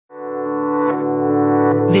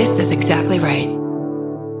This is exactly right.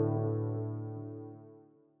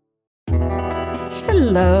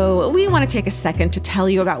 Hello. We want to take a second to tell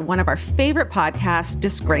you about one of our favorite podcasts,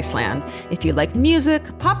 Disgraceland. If you like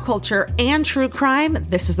music, pop culture, and true crime,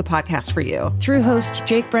 this is the podcast for you. Through host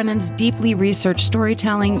Jake Brennan's deeply researched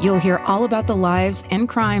storytelling, you'll hear all about the lives and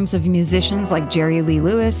crimes of musicians like Jerry Lee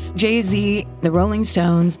Lewis, Jay-Z, the Rolling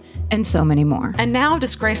Stones, and so many more. And now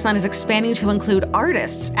Disgraceland is expanding to include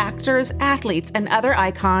artists, actors, athletes, and other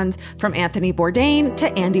icons from Anthony Bourdain to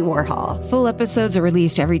Andy Warhol. Full episodes are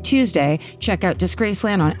released every Tuesday. Check out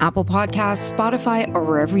Disgraceland on Apple Podcasts, Spotify, or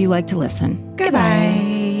wherever you like to listen. Goodbye.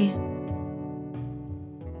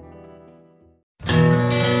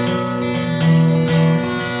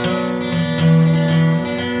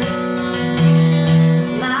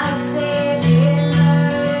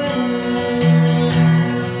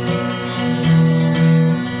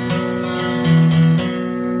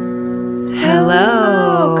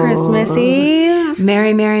 Hello, Christmas Eve.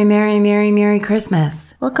 Merry, Merry, Merry, Merry, Merry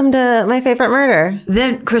Christmas. Welcome to My Favorite Murder.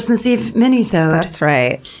 The Christmas Eve Minisode. That's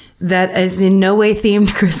right. That is in no way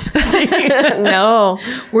themed Christmas Eve. No.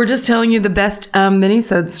 We're just telling you the best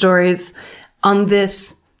Minisode stories on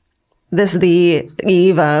this the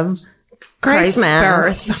eve of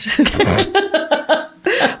Christmas. birth.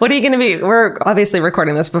 What are you going to be? We're obviously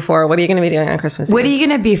recording this before. What are you going to be doing on Christmas Eve? What are you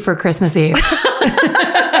going to be for Christmas Eve?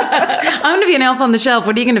 I'm going to be an elf on the shelf.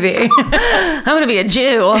 What are you going to be? I'm going to be a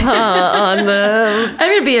Jew on the I'm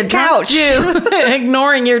going to be a couch Jew,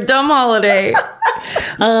 ignoring your dumb holiday.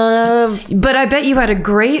 But I bet you had a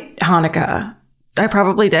great Hanukkah. I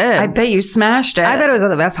probably did. I bet you smashed it. I bet it was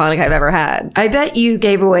the best Hanukkah I've ever had. I bet you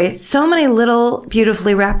gave away so many little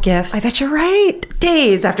beautifully wrapped gifts. I bet you're right.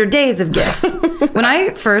 Days after days of gifts. When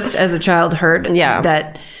I first, as a child, heard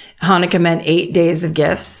that Hanukkah meant 8 days of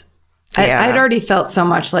gifts, I'd already felt so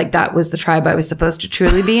much like that was the tribe I was supposed to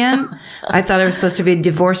truly be in. I thought I was supposed to be a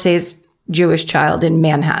divorcee's Jewish child in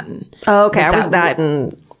Manhattan. Oh, okay. I was that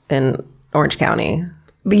in Orange County.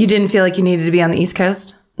 But you didn't feel like you needed to be on the East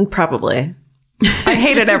Coast? Probably. I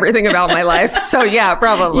hated everything about my life. So yeah,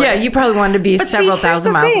 probably. Yeah, you probably wanted to be several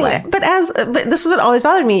thousand miles away. But this is what always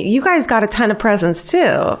bothered me. You guys got a ton of presents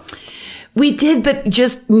too. We did, but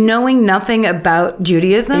just knowing nothing about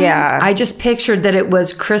Judaism, I just pictured that it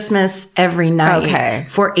was Christmas every night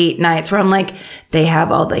for 8 nights, where I'm like, they have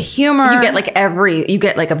all the humor. You get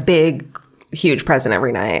like a big, huge present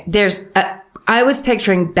every night. I was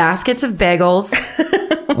picturing baskets of bagels.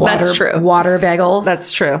 That's true. Water bagels.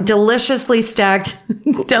 That's true. Deliciously stacked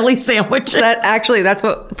deli sandwiches. That's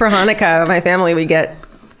what, for Hanukkah, my family, we get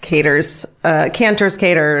Cantor's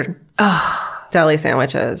Catered deli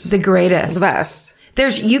sandwiches. The greatest. The best.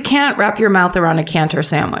 You can't wrap your mouth around a Cantor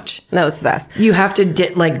sandwich. No, it's the best. You have to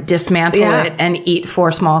dismantle it and eat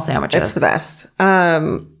 4 small sandwiches. It's the best.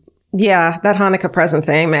 Yeah, that Hanukkah present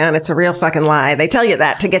thing, man, it's a real fucking lie. They tell you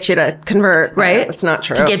that to get you to convert, right? It's not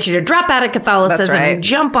true. To get you to drop out of Catholicism and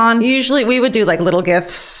jump on. Usually we would do like little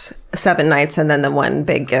gifts 7 nights and then the one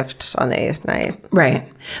big gift on the 8th night. Right.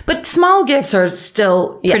 But small gifts are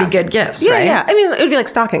still pretty good gifts, right? Yeah. I mean, it would be like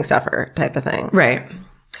stocking stuffer type of thing. Right.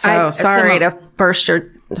 So sorry to burst your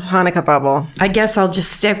Hanukkah bubble. I guess I'll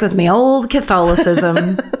just stick with me old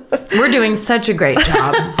Catholicism. We're doing such a great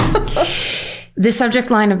job. The subject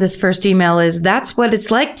line of this first email is, "That's what it's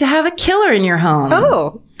like to have a killer in your home."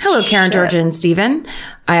 Oh. Hello, Karen, Georgia, and Stephen.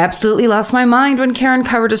 I absolutely lost my mind when Karen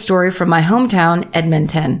covered a story from my hometown,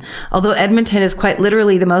 Edmonton. Although Edmonton is quite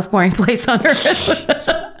literally the most boring place on earth.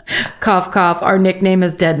 Cough, cough. Our nickname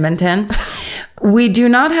is Deadmonton. We do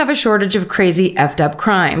not have a shortage of crazy effed up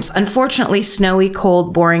crimes. Unfortunately, snowy,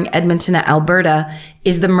 cold, boring Edmonton, Alberta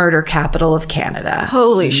is the murder capital of Canada.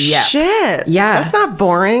 Holy shit. Yeah. That's not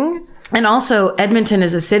boring. And also, Edmonton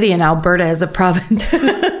is a city and Alberta is a province.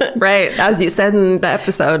 Right. As you said in the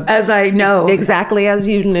episode. As I know. Exactly as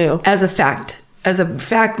you knew. As a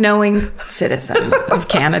fact-knowing citizen of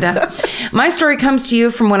Canada. My story comes to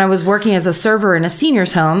you from when I was working as a server in a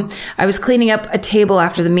senior's home. I was cleaning up a table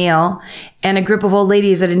after the meal, and a group of old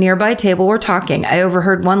ladies at a nearby table were talking. I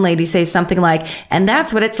overheard one lady say something like, "And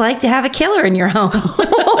that's what it's like to have a killer in your home."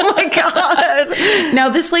 Oh my God. Now,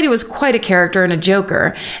 this lady was quite a character and a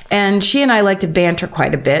joker, and she and I like to banter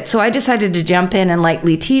quite a bit. So I decided to jump in and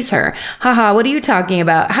lightly tease her. Haha, what are you talking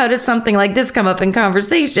about? How does something like this come up in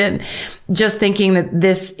conversation? Just thinking that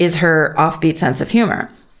this is her offbeat sense of humor.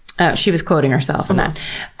 She was quoting herself in that,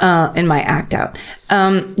 in my act out.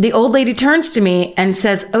 The old lady turns to me and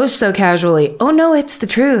says, oh, so casually, oh no, it's the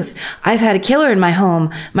truth. I've had a killer in my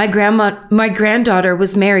home. My granddaughter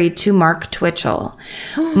was married to Mark Twitchell.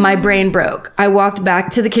 My brain broke. I walked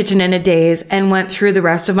back to the kitchen in a daze and went through the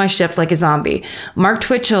rest of my shift like a zombie. Mark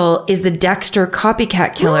Twitchell is the Dexter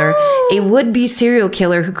copycat killer, a would-be serial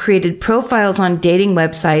killer who created profiles on dating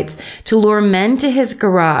websites to lure men to his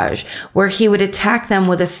garage, where he would attack them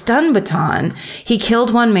with a stun baton. He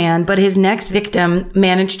killed one man, but his next victim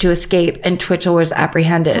managed to escape, and Twitchell was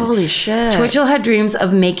apprehended. Holy shit. Twitchell had dreams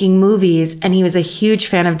of making movies, and he was a huge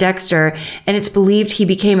fan of Dexter, and it's believed he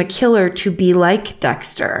became a killer to be like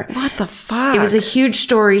Dexter. What the fuck? It was a huge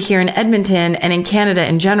story here in Edmonton and in Canada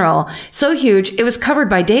in general. So huge, it was covered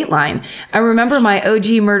by Dateline. I remember my OG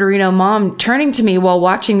Murderino mom turning to me while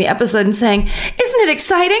watching the episode and saying, isn't it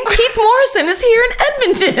exciting? Keith Morrison is here in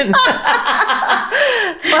Edmonton.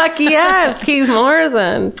 Fuck yes, Keith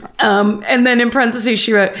Morrison. And then in parentheses,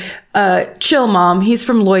 she wrote, chill, Mom. He's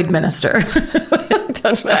from Lloydminster.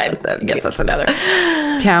 I guess that's another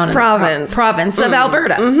town. Province of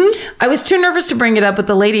Alberta. I was too nervous to bring it up with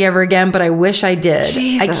the lady ever again, but I wish I did.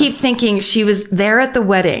 Jesus. I keep thinking she was there at the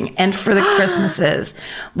wedding and for the Christmases.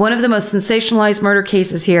 One of the most sensationalized murder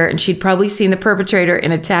cases here, and she'd probably seen the perpetrator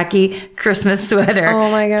in a tacky Christmas sweater. Oh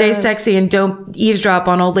my God. Stay sexy and don't eavesdrop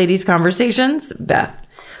on old ladies' conversations. Beth.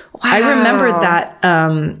 Wow. I remember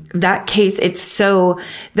that case. It's so,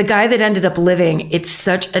 the guy that ended up living, it's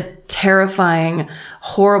such a terrifying,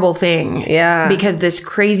 horrible thing. Yeah. Because this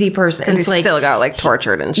crazy person, he's still got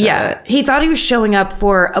tortured and shit. Yeah. He thought he was showing up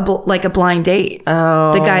for a blind date.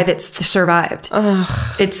 Oh. The guy that's survived.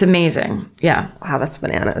 Ugh. It's amazing. Yeah. Wow, that's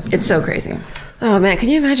bananas. It's so crazy. Oh man, can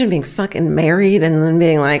you imagine being fucking married and then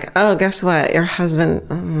being like, oh, guess what? Your husband.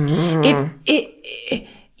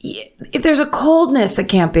 If there's a coldness that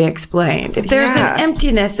can't be explained, if there's an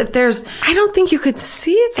emptiness, if there's... I don't think you could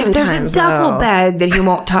see it sometimes, if there's a duffel bag that he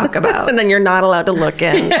won't talk about. And then you're not allowed to look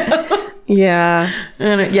in. Yeah.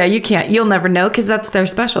 Yeah, you can't. You'll never know because that's their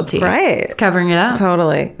specialty. Right. It's covering it up.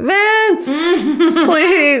 Totally. Vince!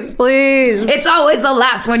 Please. It's always the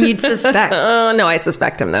last one you'd suspect. Oh, no, I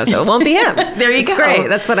suspect him though, so it won't be him. There you go. Great.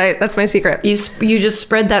 That's my secret. You just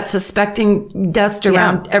spread that suspecting dust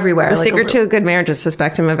around everywhere. The secret to a good marriage is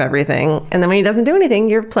suspect him of everything. And then when he doesn't do anything,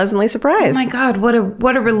 you're pleasantly surprised. Oh my God, what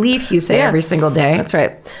a relief you say every single day. That's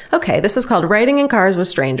right. Okay, this is called Riding in Cars with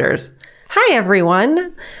Strangers. Hi,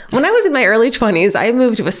 everyone. When I was in my early 20s, I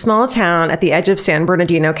moved to a small town at the edge of San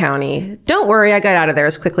Bernardino County. Don't worry, I got out of there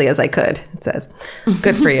as quickly as I could, it says.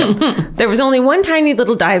 Good for you. There was only one tiny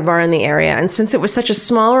little dive bar in the area, and since it was such a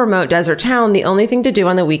small, remote desert town, the only thing to do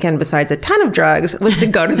on the weekend besides a ton of drugs was to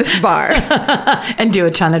go to this bar. And do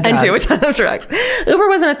a ton of drugs. Uber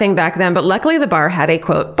wasn't a thing back then, but luckily the bar had a,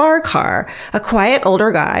 quote, bar car, a quiet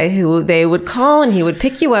older guy who they would call and he would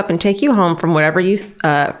pick you up and take you home from whatever you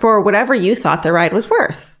thought the ride was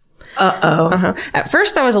worth. At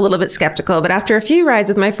first, I was a little bit skeptical, but after a few rides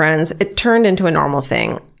with my friends, it turned into a normal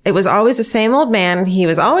thing. It was always the same old man. He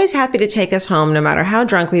was always happy to take us home, no matter how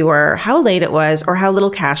drunk we were, how late it was, or how little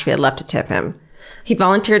cash we had left to tip him. He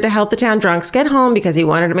volunteered to help the town drunks get home because he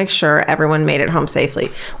wanted to make sure everyone made it home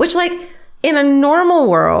safely. Which, in a normal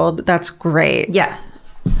world, that's great. Yes.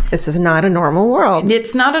 This is not a normal world.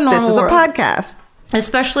 It's not a normal world. This is a podcast.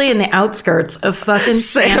 Especially in the outskirts of fucking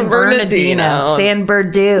San Bernardino. San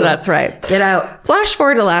Berdu. That's right. Get out. Flash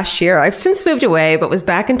forward to last year. I've since moved away, but was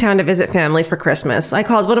back in town to visit family for Christmas. I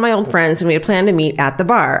called one of my old friends and we had planned to meet at the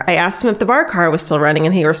bar. I asked him if the bar car was still running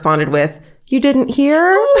and he responded with, "You didn't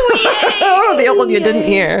hear?" Oh, the old "you didn't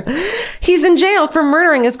hear." He's in jail for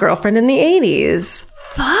murdering his girlfriend in the 80s.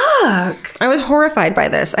 Fuck. I was horrified by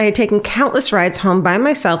this. I had taken countless rides home by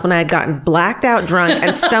myself when I had gotten blacked out drunk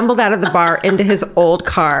and stumbled out of the bar into his old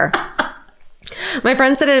car. My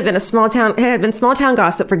friend said it had been small town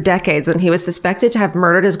gossip for decades, and he was suspected to have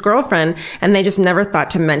murdered his girlfriend, and they just never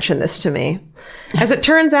thought to mention this to me. As it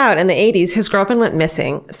turns out, in the 80s, his girlfriend went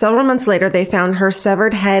missing. Several months later, they found her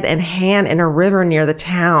severed head and hand in a river near the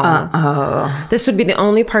town. This would be the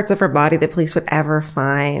only parts of her body the police would ever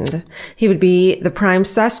find. He would be the prime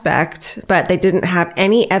suspect, but they didn't have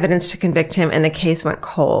any evidence to convict him, and the case went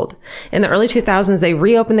cold. In the early 2000s, they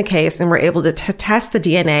reopened the case and were able to test the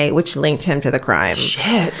DNA, which linked him to the crime.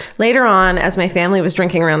 Shit. Later on, as my family was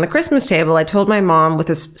drinking around the Christmas table, I told my mom with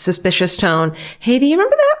a suspicious tone, "Hey, do you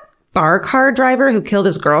remember that bar car driver who killed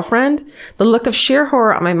his girlfriend. The look of sheer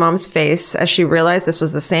horror on my mom's face as she realized this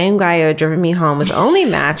was the same guy who had driven me home was only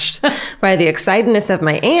matched by the excitedness of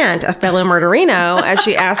my aunt, a fellow murderino, as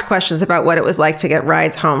she asked questions about what it was like to get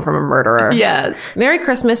rides home from a murderer. Yes. Merry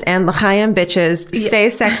Christmas and l'chaim, bitches. Stay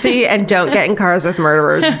sexy and don't get in cars with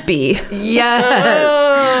murderers. B.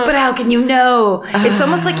 Yes. But how can you know? It's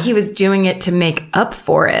almost like he was doing it to make up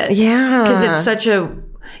for it. Yeah. Because it's such a...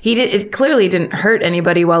 It clearly didn't hurt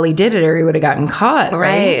anybody while he did it, or he would have gotten caught.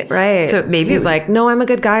 Right. So maybe he's like, no, I'm a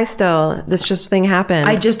good guy still. This just thing happened.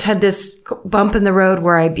 I just had this bump in the road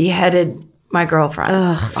where I beheaded my girlfriend.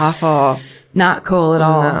 Ugh, awful. Not cool at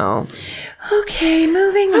all. No. Okay,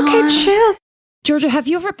 moving on. Okay, chill. Georgia, have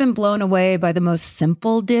you ever been blown away by the most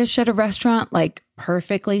simple dish at a restaurant, like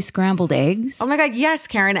perfectly scrambled eggs? Oh my God, yes,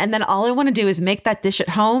 Karen. And then all I want to do is make that dish at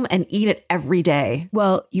home and eat it every day.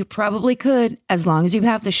 Well, you probably could, as long as you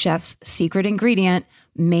have the chef's secret ingredient,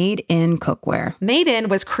 Made in Cookware. Made in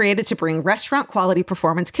was created to bring restaurant quality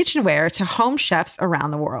performance kitchenware to home chefs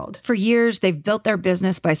around the world. For years, they've built their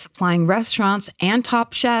business by supplying restaurants and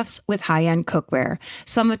top chefs with high-end cookware.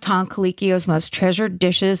 Some of Tom Colicchio's most treasured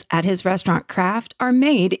dishes at his restaurant Craft are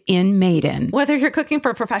made in Made in. Whether you're cooking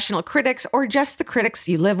for professional critics or just the critics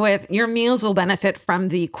you live with, your meals will benefit from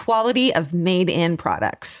the quality of Made in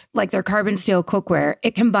products. Like their carbon steel cookware,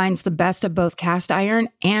 it combines the best of both cast iron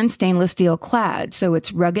and stainless steel clad, so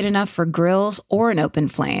it's rugged enough for grills or an open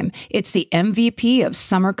flame. It's the MVP of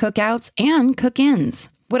summer cookouts and cook-ins.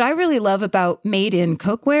 What I really love about Made in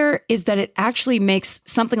Cookware is that it actually makes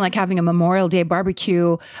something like having a Memorial Day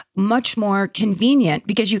barbecue much more convenient,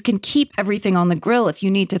 because you can keep everything on the grill. If you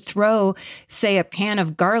need to throw, say, a pan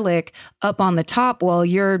of garlic up on the top while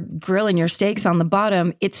you're grilling your steaks on the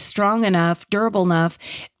bottom, it's strong enough, durable enough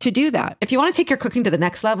to do that. If you want to take your cooking to the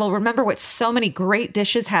next level, remember what so many great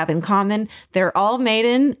dishes have in common. They're all made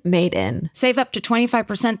in. Save up to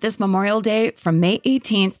 25% this Memorial Day from May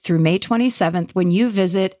 18th through May 27th when you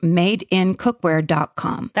visit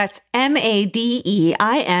madeincookware.com. That's MADEIN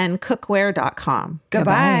cookware.com.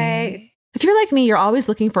 Goodbye. If you're like me, you're always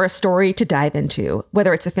looking for a story to dive into.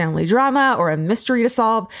 Whether it's a family drama or a mystery to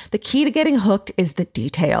solve, the key to getting hooked is the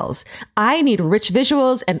details. I need rich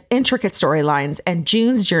visuals and intricate storylines, and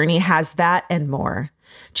June's Journey has that and more.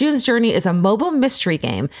 June's Journey is a mobile mystery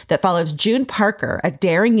game that follows June Parker, a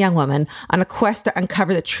daring young woman, on a quest to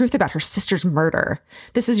uncover the truth about her sister's murder.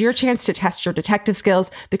 This is your chance to test your detective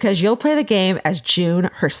skills, because you'll play the game as June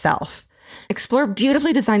herself. Explore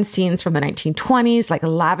beautifully designed scenes from the 1920s, like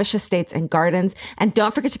lavish estates and gardens, and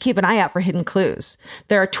don't forget to keep an eye out for hidden clues.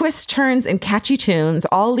 There are twists, turns, and catchy tunes,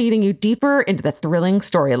 all leading you deeper into the thrilling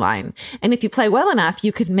storyline. And if you play well enough,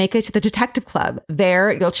 you could make it to the Detective Club.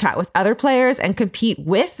 There, you'll chat with other players and compete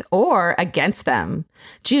with or against them.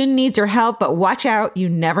 June needs your help, but watch out, you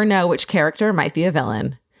never know which character might be a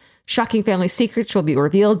villain. Shocking family secrets will be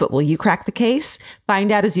revealed, but will you crack the case? Find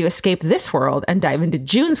out as you escape this world and dive into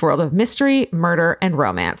June's world of mystery, murder, and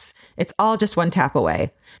romance. It's all just one tap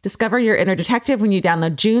away. Discover your inner detective when you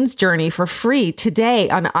download June's Journey for free today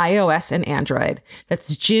on iOS and Android.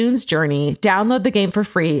 That's June's Journey. Download the game for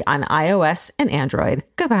free on iOS and Android.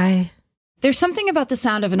 Goodbye. There's something about the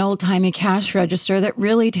sound of an old-timey cash register that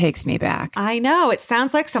really takes me back. I know. It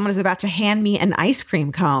sounds like someone is about to hand me an ice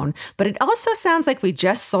cream cone, but it also sounds like we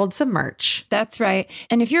just sold some merch. That's right.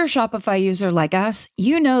 And if you're a Shopify user like us,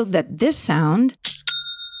 you know that this sound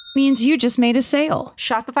means you just made a sale.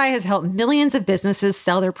 Shopify has helped millions of businesses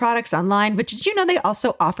sell their products online, but did you know they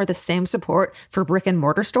also offer the same support for brick and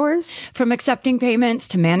mortar stores? From accepting payments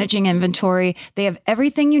to managing inventory, they have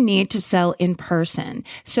everything you need to sell in person.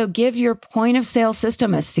 So give your point of sale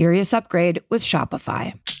system a serious upgrade with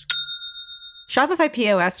Shopify. Shopify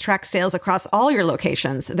POS tracks sales across all your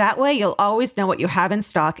locations. That way, you'll always know what you have in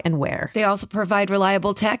stock and where. They also provide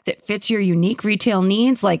reliable tech that fits your unique retail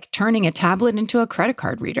needs, like turning a tablet into a credit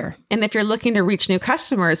card reader. And if you're looking to reach new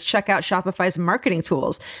customers, check out Shopify's marketing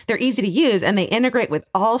tools. They're easy to use, and they integrate with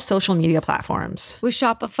all social media platforms. With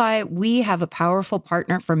Shopify, we have a powerful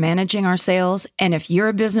partner for managing our sales. And if you're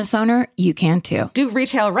a business owner, you can too. Do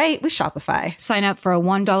retail right with Shopify. Sign up for a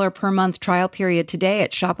 $1 per month trial period today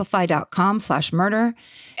at shopify.com/murder.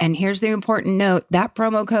 And here's the important note, that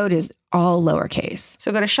promo code is all lowercase.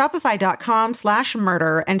 So go to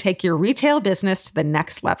shopify.com/murder and take your retail business to the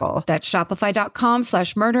next level. That's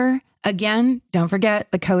shopify.com/murder. Again, don't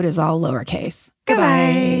forget, the code is all lowercase.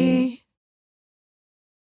 Goodbye.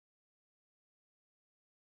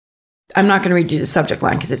 I'm not going to read you the subject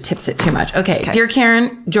line because it tips it too much. Okay. Dear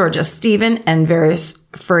Karen, Georgia, Stephen, and various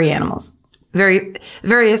furry animals.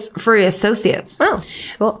 Various furry associates. Oh,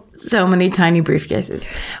 cool. So many tiny briefcases.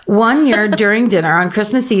 One year during dinner on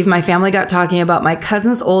Christmas Eve, my family got talking about my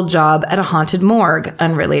cousin's old job at a haunted morgue.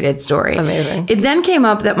 Unrelated story. Amazing. It then came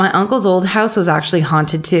up that my uncle's old house was actually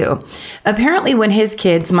haunted too. Apparently, when his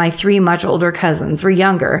kids, my 3 much older cousins, were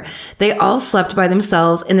younger, they all slept by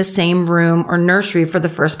themselves in the same room or nursery for the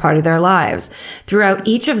first part of their lives. Throughout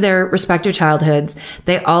each of their respective childhoods,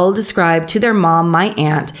 they all described to their mom, my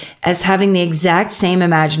aunt, as having the exact same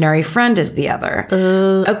imaginary friend as the other.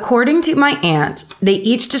 According to my aunt, they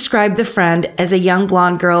each described the friend as a young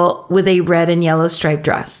blonde girl with a red and yellow striped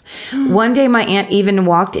dress. One day, my aunt even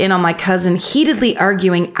walked in on my cousin heatedly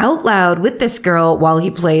arguing out loud with this girl while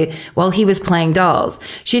he was playing dolls.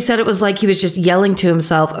 She said it was like he was just yelling to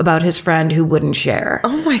himself about his friend who wouldn't share.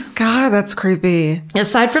 Oh my God, that's creepy.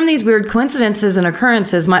 Aside from these weird coincidences and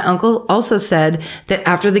occurrences, my uncle also said that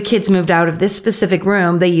after the kids moved out of this specific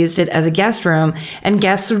room, they used it as a guest room, and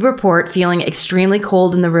guests would report feeling extremely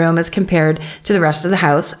cold in the room as compared to the rest of the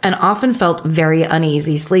house, and often felt very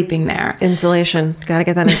uneasy sleeping there. Insulation. Gotta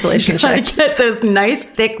get that insulation checked. Gotta get those nice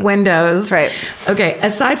thick windows. Right. Okay.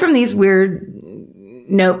 Aside from these weird...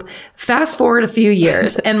 Nope. Fast forward a few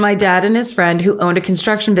years, and my dad and his friend, who owned a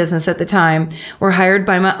construction business at the time, were hired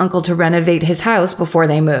by my uncle to renovate his house before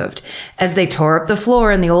they moved. As they tore up the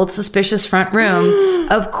floor in the old suspicious front room,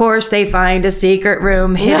 of course they find a secret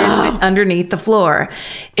room hidden underneath the floor.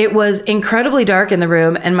 It was incredibly dark in the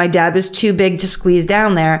room, and my dad was too big to squeeze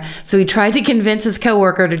down there, so he tried to convince his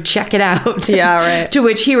coworker to check it out. Yeah, right. To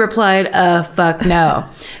which he replied, fuck no.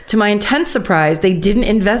 To my intense surprise, they didn't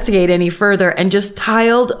investigate any further and just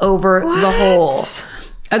tiled over the hole.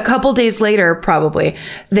 A couple days later, probably,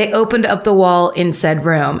 they opened up the wall in said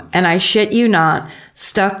room, and I shit you not,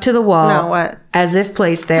 stuck to the wall, No, what? as if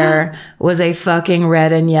placed there, was a fucking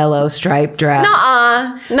red and yellow striped dress.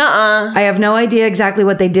 Nuh-uh. I have no idea exactly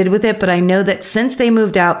what they did with it, but I know that since they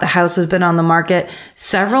moved out, the house has been on the market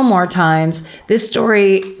several more times. This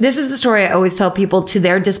is the story I always tell people to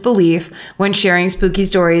their disbelief when sharing spooky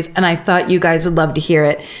stories, and I thought you guys would love to hear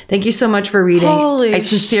it. Thank you so much for reading. I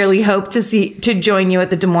sincerely hope to join you at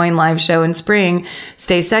the Des Moines live show in spring.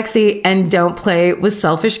 Stay sexy and don't play with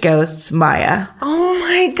selfish ghosts, Maya. Oh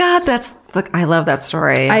my God, I love that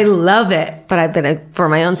story. I love it. But I've been, for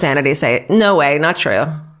my own sanity, say, no way, not true.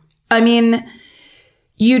 I mean,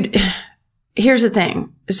 here's the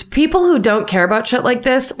thing. Is people who don't care about shit like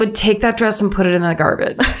this would take that dress and put it in the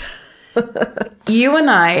garbage. You and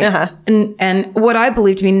I, and what I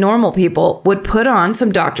believe to be normal people, would put on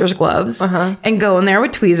some doctor's gloves and go in there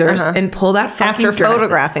with tweezers and pull that fucking After dress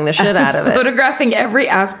photographing the shit out of it. Photographing every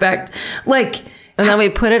aspect. And then we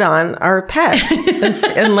put it on our pet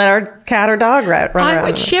and let our cat or dog run around. I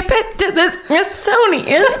would ship it to the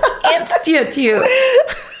Smithsonian Institute.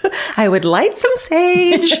 I would light some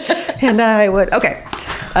sage and I would... Okay.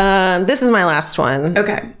 This is my last one.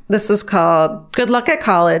 Okay. This is called Good Luck at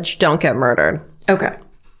College, Don't Get Murdered. Okay.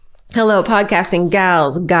 Hello, podcasting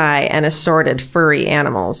gals, guy, and assorted furry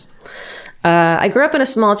animals. I grew up in a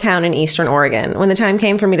small town in Eastern Oregon. When the time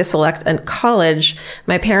came for me to select a college,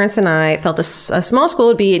 my parents and I felt a small school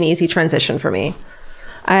would be an easy transition for me.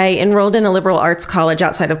 I enrolled in a liberal arts college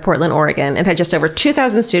outside of Portland, Oregon. It had just over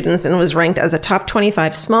 2,000 students and was ranked as a top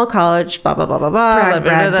 25 small college, blah, blah, blah, blah, blah.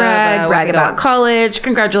 Brag about college.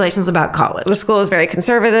 Congratulations about college. The school was very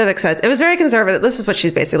conservative, except it was very conservative. This is what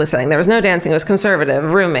she's basically saying. There was no dancing. It was conservative.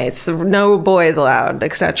 Roommates, no boys allowed,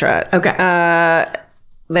 etc. Okay.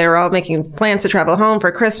 They were all making plans to travel home for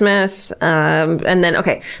Christmas. And then,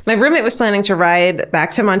 my roommate was planning to ride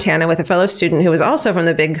back to Montana with a fellow student who was also from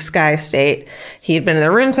the Big Sky State. He'd been in the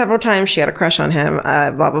room several times. She had a crush on him,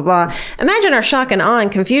 blah, blah, blah. Imagine our shock and awe and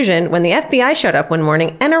confusion when the FBI showed up one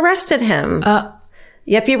morning and arrested him.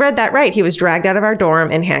 Yep, you read that right. He was dragged out of our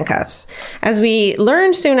dorm in handcuffs. As we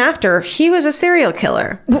learned soon after, he was a serial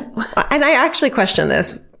killer. And I actually questioned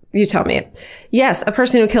this. You tell me. Yes, a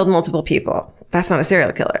person who killed multiple people. That's not a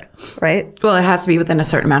serial killer, right? Well, it has to be within a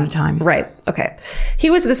certain amount of time. Right. Okay. He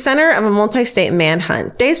was the center of a multi-state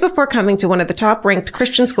manhunt. Days before coming to one of the top-ranked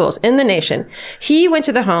Christian schools in the nation, he went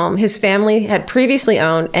to the home his family had previously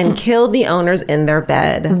owned and killed the owners in their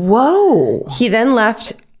bed. Whoa. He then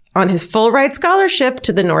left on his full-ride scholarship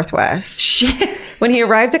to the Northwest. Shit. When he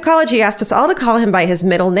arrived at college, he asked us all to call him by his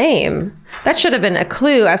middle name. That should have been a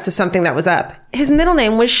clue as to something that was up. His middle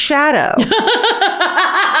name was Shadow.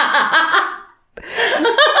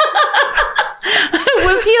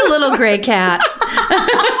 Was he a little gray cat?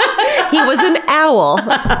 He was an owl.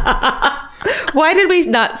 Why did we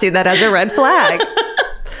not see that as a red flag?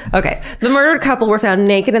 Okay. The murdered couple were found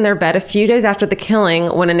naked in their bed a few days after the killing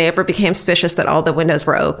when a neighbor became suspicious that all the windows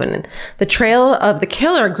were open. The trail of the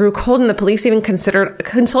killer grew cold and the police even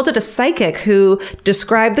consulted a psychic who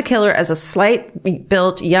described the killer as a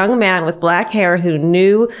slight-built young man with black hair who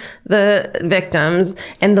knew the victims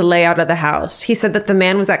and the layout of the house. He said that the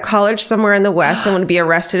man was at college somewhere in the West and would be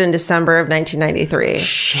arrested in December of 1993.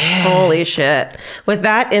 Shit. Holy shit. With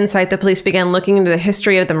that insight, the police began looking into the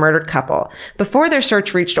history of the murdered couple. Before their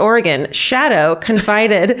search reached Oregon, Shadow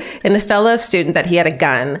confided in a fellow student that he had a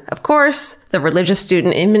gun. Of course, the religious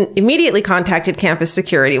student immediately contacted campus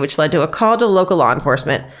security, which led to a call to local law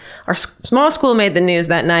enforcement. Our small school made the news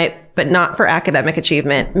that night, but not for academic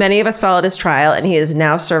achievement. Many of us followed his trial, and he is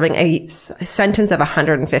now serving a sentence of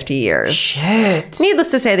 150 years. Shit.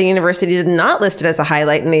 Needless to say, the university did not list it as a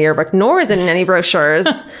highlight in the yearbook, nor is it in any brochures.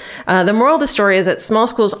 The moral of the story is that small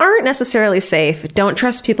schools aren't necessarily safe. Don't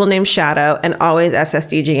trust people named Shadow, and always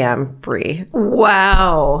SSDGM, Bree.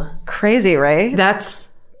 Wow. Crazy, right?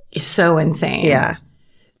 That's so insane. Yeah.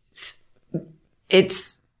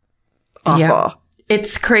 It's awful. Yeah.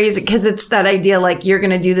 It's crazy because it's that idea like you're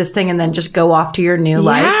going to do this thing and then just go off to your new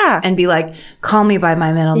life and be like, call me by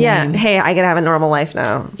my middle name. Hey, I get to have a normal life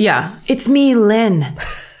now. Yeah. It's me, Lynn.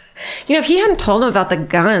 You know, if he hadn't told him about the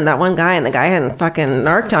gun, that one guy, and the guy hadn't fucking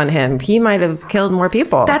narked on him, he might have killed more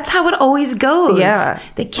people. That's how it always goes. Yeah.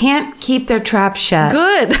 They can't keep their trap shut.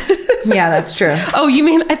 Good. Yeah, that's true. Oh,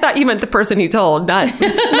 I thought you meant the person he told, not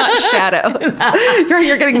Shadow.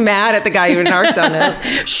 You're getting mad at the guy who narked on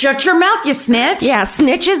him. Shut your mouth, you snitch. Yeah,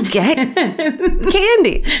 snitches get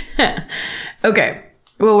candy. Okay.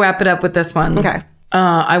 We'll wrap it up with this one. Okay.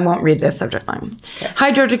 I won't read this subject line. Okay.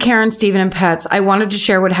 Hi, Georgia, Karen, Stephen, and Pets. I wanted to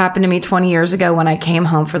share what happened to me 20 years ago when I came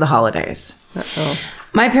home for the holidays. Uh-oh.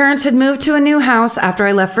 My parents had moved to a new house after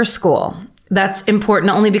I left for school. That's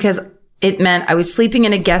important only because it meant I was sleeping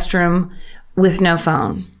in a guest room with no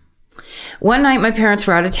phone. One night, my parents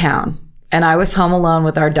were out of town, and I was home alone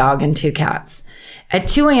with our dog and 2 cats. At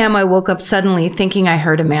 2 a.m., I woke up suddenly thinking I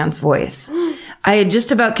heard a man's voice. I had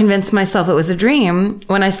just about convinced myself it was a dream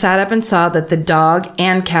when I sat up and saw that the dog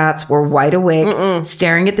and cats were wide awake,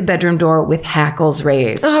 staring at the bedroom door with hackles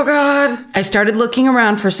raised. Oh, God. I started looking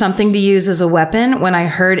around for something to use as a weapon when I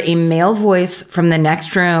heard a male voice from the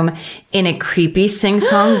next room in a creepy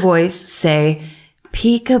sing-song voice say,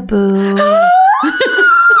 peekaboo.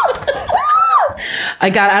 I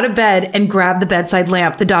got out of bed and grabbed the bedside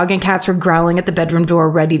lamp. The dog and cats were growling at the bedroom door,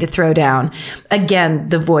 ready to throw down. Again,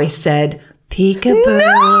 the voice said, peekaboo,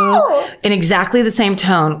 no! In exactly the same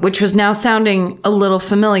tone, which was now sounding a little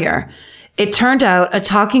familiar. It turned out a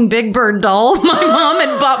talking Big Bird doll my mom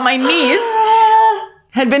had bought my niece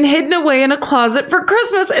had been hidden away in a closet for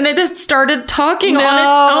Christmas, and it had started talking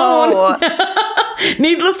on its own.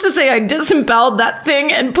 Needless to say, I disemboweled that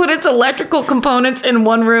thing and put its electrical components in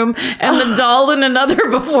one room and the doll in another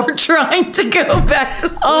before trying to go back to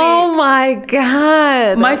sleep. Oh my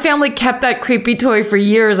God. My family kept that creepy toy for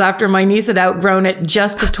years after my niece had outgrown it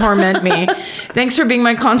just to torment me. Thanks for being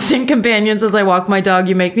my constant companions as I walk my dog.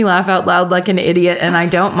 You make me laugh out loud like an idiot, and I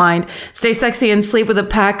don't mind. Stay sexy and sleep with a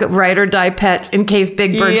pack of ride or die pets in case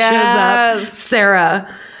Big Bird shows up.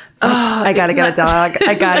 Sarah. Oh, I gotta get a dog.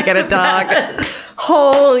 I gotta get a dog.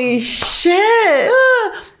 Holy shit.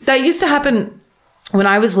 That used to happen when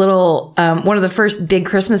I was little. One of the first big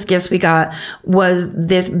Christmas gifts we got was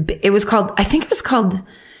this. It was called, I think it was called,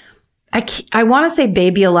 I want to say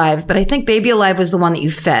Baby Alive, but I think Baby Alive was the one that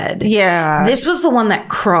you fed. Yeah. This was the one that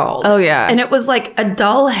crawled. Oh, yeah. And it was like a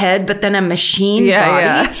doll head, but then a machine body.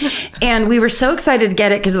 Yeah. And we were so excited to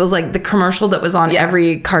get it because it was like the commercial that was on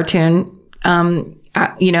every cartoon,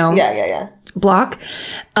 block.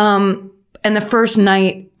 And the first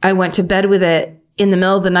night I went to bed with it, in the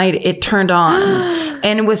middle of the night, it turned on.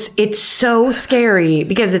 And it's so scary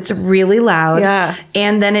because it's really loud. Yeah.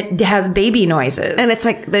 And then it has baby noises. And it's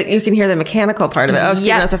like you can hear the mechanical part of it. Oh,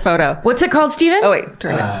 Steven has a photo. What's it called, Steven? Oh, wait.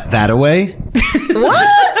 Turn it. That Away?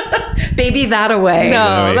 What? Baby That Away.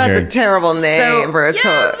 No, that's a terrible name for a toy.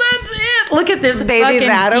 Yes, that's it. Look at this Baby fucking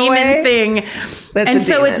That demon Away? thing. And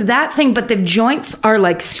so it's that thing, but the joints are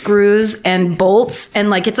like screws and bolts, and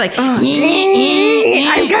like it's like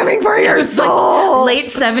I'm coming for your soul. Like late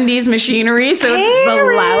 70s machinery, so it's the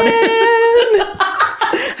loudest.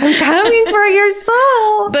 I'm coming for your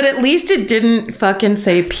soul. hole. But at least it didn't fucking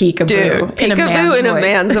say peekaboo. Dude, peekaboo in a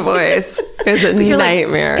man's voice is a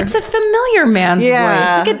nightmare. It's a familiar man's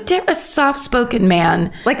Yeah. voice. Like a soft-spoken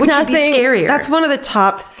man. Like which nothing, would be scarier. That's one of the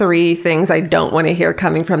top 3 things I don't want to hear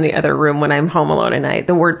coming from the other room when I'm home alone at night.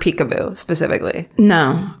 The word peekaboo, specifically.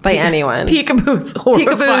 No. By anyone. Peekaboo's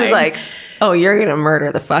horrifying. Peekaboo's like, oh, you're going to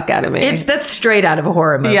murder the fuck out of me. That's straight out of a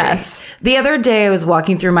horror movie. Yes. The other day I was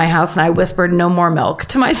walking through my house and I whispered "no more milk"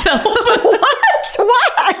 to myself. What?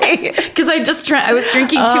 Why? Because I was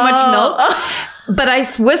drinking too much milk. But I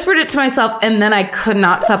whispered it to myself, and then I could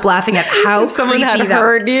not stop laughing at how If someone creepy had that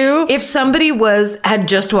heard you. If somebody had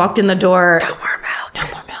just walked in the door, No more milk. no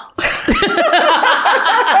more milk.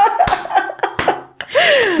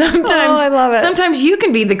 Sometimes, I love it. Sometimes you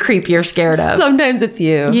can be the creep you're scared of. Sometimes it's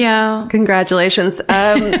you. Yeah. Congratulations.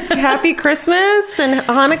 Happy Christmas and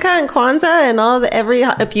Hanukkah and Kwanzaa and all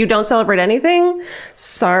if you don't celebrate anything,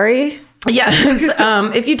 sorry. Yes.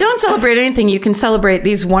 If you don't celebrate anything, you can celebrate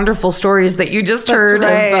these wonderful stories that you just heard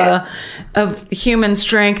of human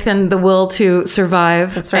strength and the will to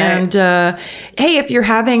survive. That's right. And hey, if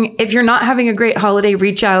you're not having a great holiday,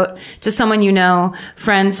 reach out to someone you know,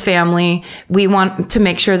 friends, family. We want to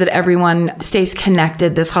make sure that everyone stays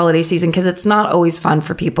connected this holiday season because it's not always fun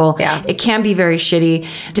for people. Yeah. It can be very shitty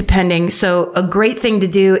depending. So a great thing to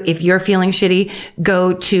do if you're feeling shitty,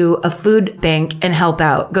 go to a food bank and help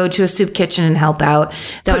out. Go to a soup kitchen and help out.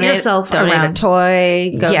 Donate a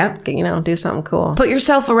toy. Go, do something cool. Put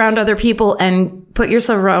yourself around other people and put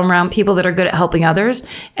yourself around people that are good at helping others.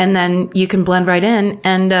 And then you can blend right in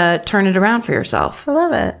and turn it around for yourself. I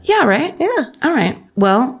love it. Yeah, right? Yeah. All right.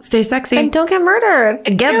 Well, stay sexy. And don't get murdered.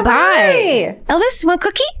 Goodbye. Elvis, you want a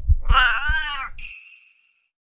cookie?